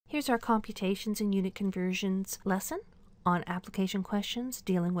here's our computations and unit conversions lesson on application questions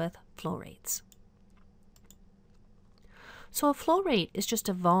dealing with flow rates. So a flow rate is just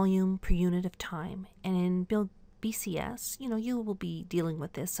a volume per unit of time, and in BCS, you will be dealing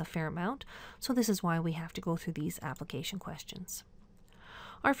with this a fair amount, so this is why we have to go through these application questions.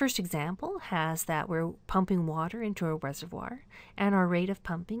 Our first example has that we're pumping water into a reservoir, and our rate of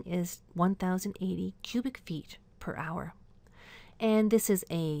pumping is 1,080 cubic feet per hour. And this is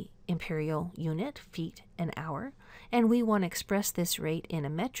a imperial unit, feet an hour, and we want to express this rate in a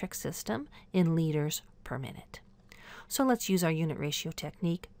metric system in liters per minute. So let's use our unit ratio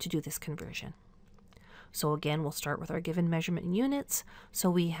technique to do this conversion. So again, we'll start with our given measurement in units. So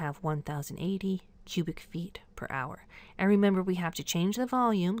we have 1,080 cubic feet per hour. And remember, we have to change the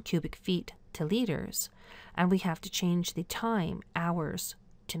volume, cubic feet, to liters, and we have to change the time, hours,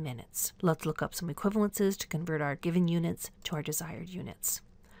 to minutes. Let's look up some equivalences to convert our given units to our desired units.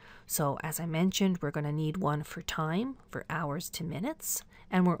 So as I mentioned, we're going to need one for time, for hours to minutes,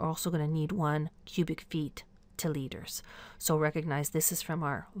 and we're also going to need one cubic feet to liters. So recognize this is from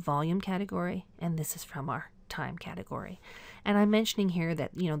our volume category and this is from our time category. And I'm mentioning here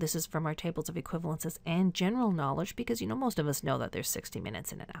that, this is from our tables of equivalences and general knowledge because, most of us know that there's 60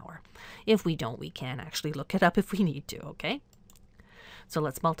 minutes in an hour. If we don't, we can actually look it up if we need to, okay? So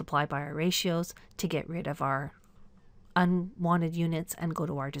let's multiply by our ratios to get rid of our unwanted units and go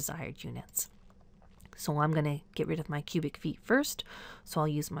to our desired units. So I'm going to get rid of my cubic feet first. So I'll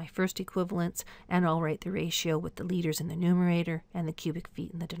use my first equivalence and I'll write the ratio with the liters in the numerator and the cubic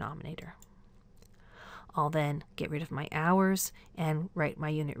feet in the denominator. I'll then get rid of my hours and write my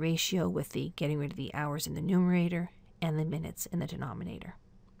unit ratio with the getting rid of the hours in the numerator and the minutes in the denominator.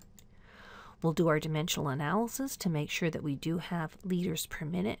 We'll do our dimensional analysis to make sure that we do have liters per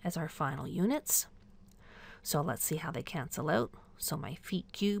minute as our final units. So let's see how they cancel out. So my feet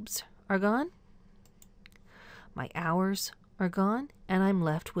cubes are gone. My hours are gone, and I'm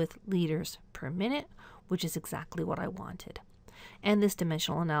left with liters per minute, which is exactly what I wanted. And this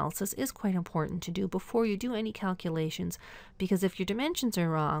dimensional analysis is quite important to do before you do any calculations, because if your dimensions are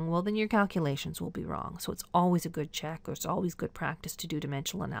wrong, well, then your calculations will be wrong. So it's always a good check, or it's always good practice to do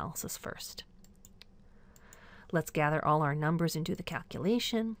dimensional analysis first. Let's gather all our numbers and do the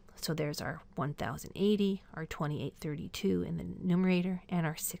calculation. So there's our 1,080, our 2,832 in the numerator, and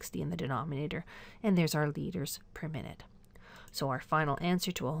our 60 in the denominator. And there's our liters per minute. So our final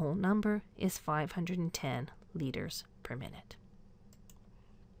answer to a whole number is 510 liters per minute.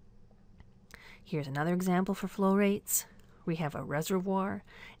 Here's another example for flow rates. We have a reservoir,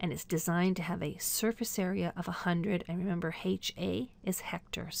 and it's designed to have a surface area of 100, and remember HA is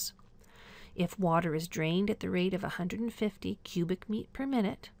hectares. If water is drained at the rate of 150 cubic feet per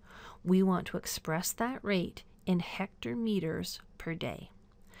minute, we want to express that rate in hectometers per day.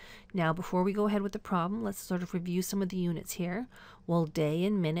 Now, before we go ahead with the problem, let's sort of review some of the units here. Well, day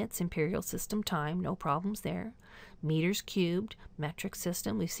in minutes, imperial system time, no problems there. Meters cubed, metric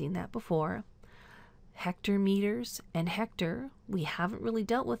system, we've seen that before. Hectometers and hectare, we haven't really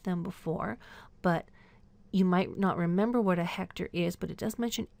dealt with them before, but you might not remember what a hectare is, but it does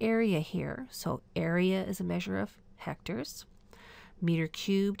mention area here. So area is a measure of hectares. Meter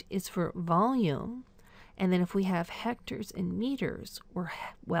cubed is for volume. And then if we have hectares and meters,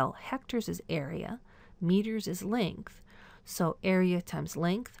 well, hectares is area, meters is length. So area times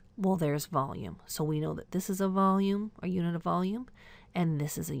length, well, there's volume. So we know that this is a volume, a unit of volume, and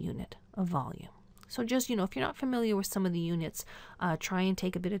this is a unit of volume. So just, if you're not familiar with some of the units, try and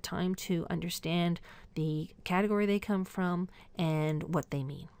take a bit of time to understand the category they come from and what they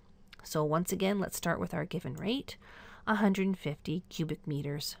mean. So once again, let's start with our given rate, 150 cubic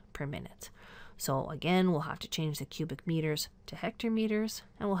meters per minute. So again, we'll have to change the cubic meters to hectometers,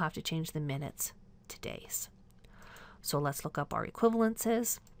 and we'll have to change the minutes to days. So let's look up our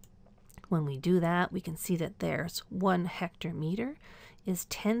equivalences. When we do that, we can see that there's 1 hectometer is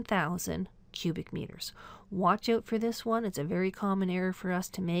 10,000 cubic meters. Watch out for this one. It's a very common error for us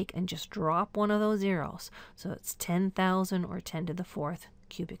to make, and just drop one of those zeros. So it's 10,000 or 10 to the 4th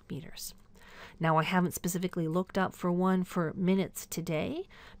cubic meters. Now, I haven't specifically looked up for one for minutes today,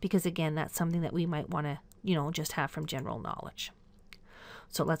 because again, that's something that we might want to, just have from general knowledge.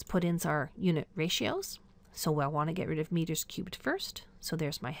 So let's put in our unit ratios. So I want to get rid of meters cubed first. So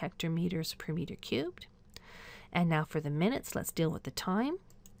there's my hectometers per meter cubed. And now for the minutes, let's deal with the time.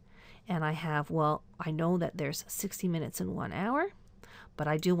 And I have, I know that there's 60 minutes in 1 hour, but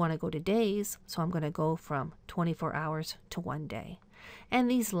I do want to go to days, so I'm going to go from 24 hours to 1 day. And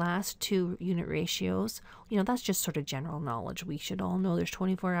these last two unit ratios, that's just sort of general knowledge. We should all know there's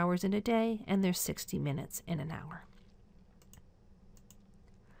 24 hours in a day and there's 60 minutes in an hour.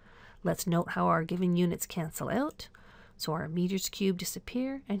 Let's note how our given units cancel out. So our meters cubed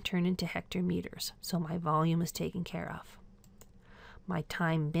disappear and turn into hectometers. So my volume is taken care of. My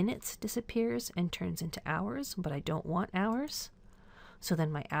time minutes disappears and turns into hours, but I don't want hours. So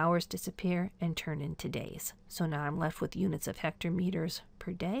then my hours disappear and turn into days. So now I'm left with units of hectometers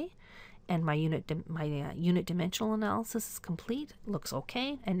per day, and my unit dimensional analysis is complete. Looks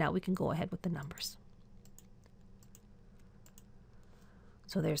okay, and now we can go ahead with the numbers.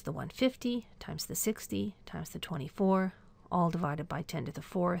 So there's the 150 times the 60 times the 24, all divided by 10 to the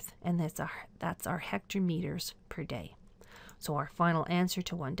 4th, and that's our hectometers per day. So our final answer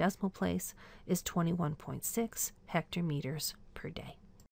to 1 decimal place is 21.6 hectometers per day.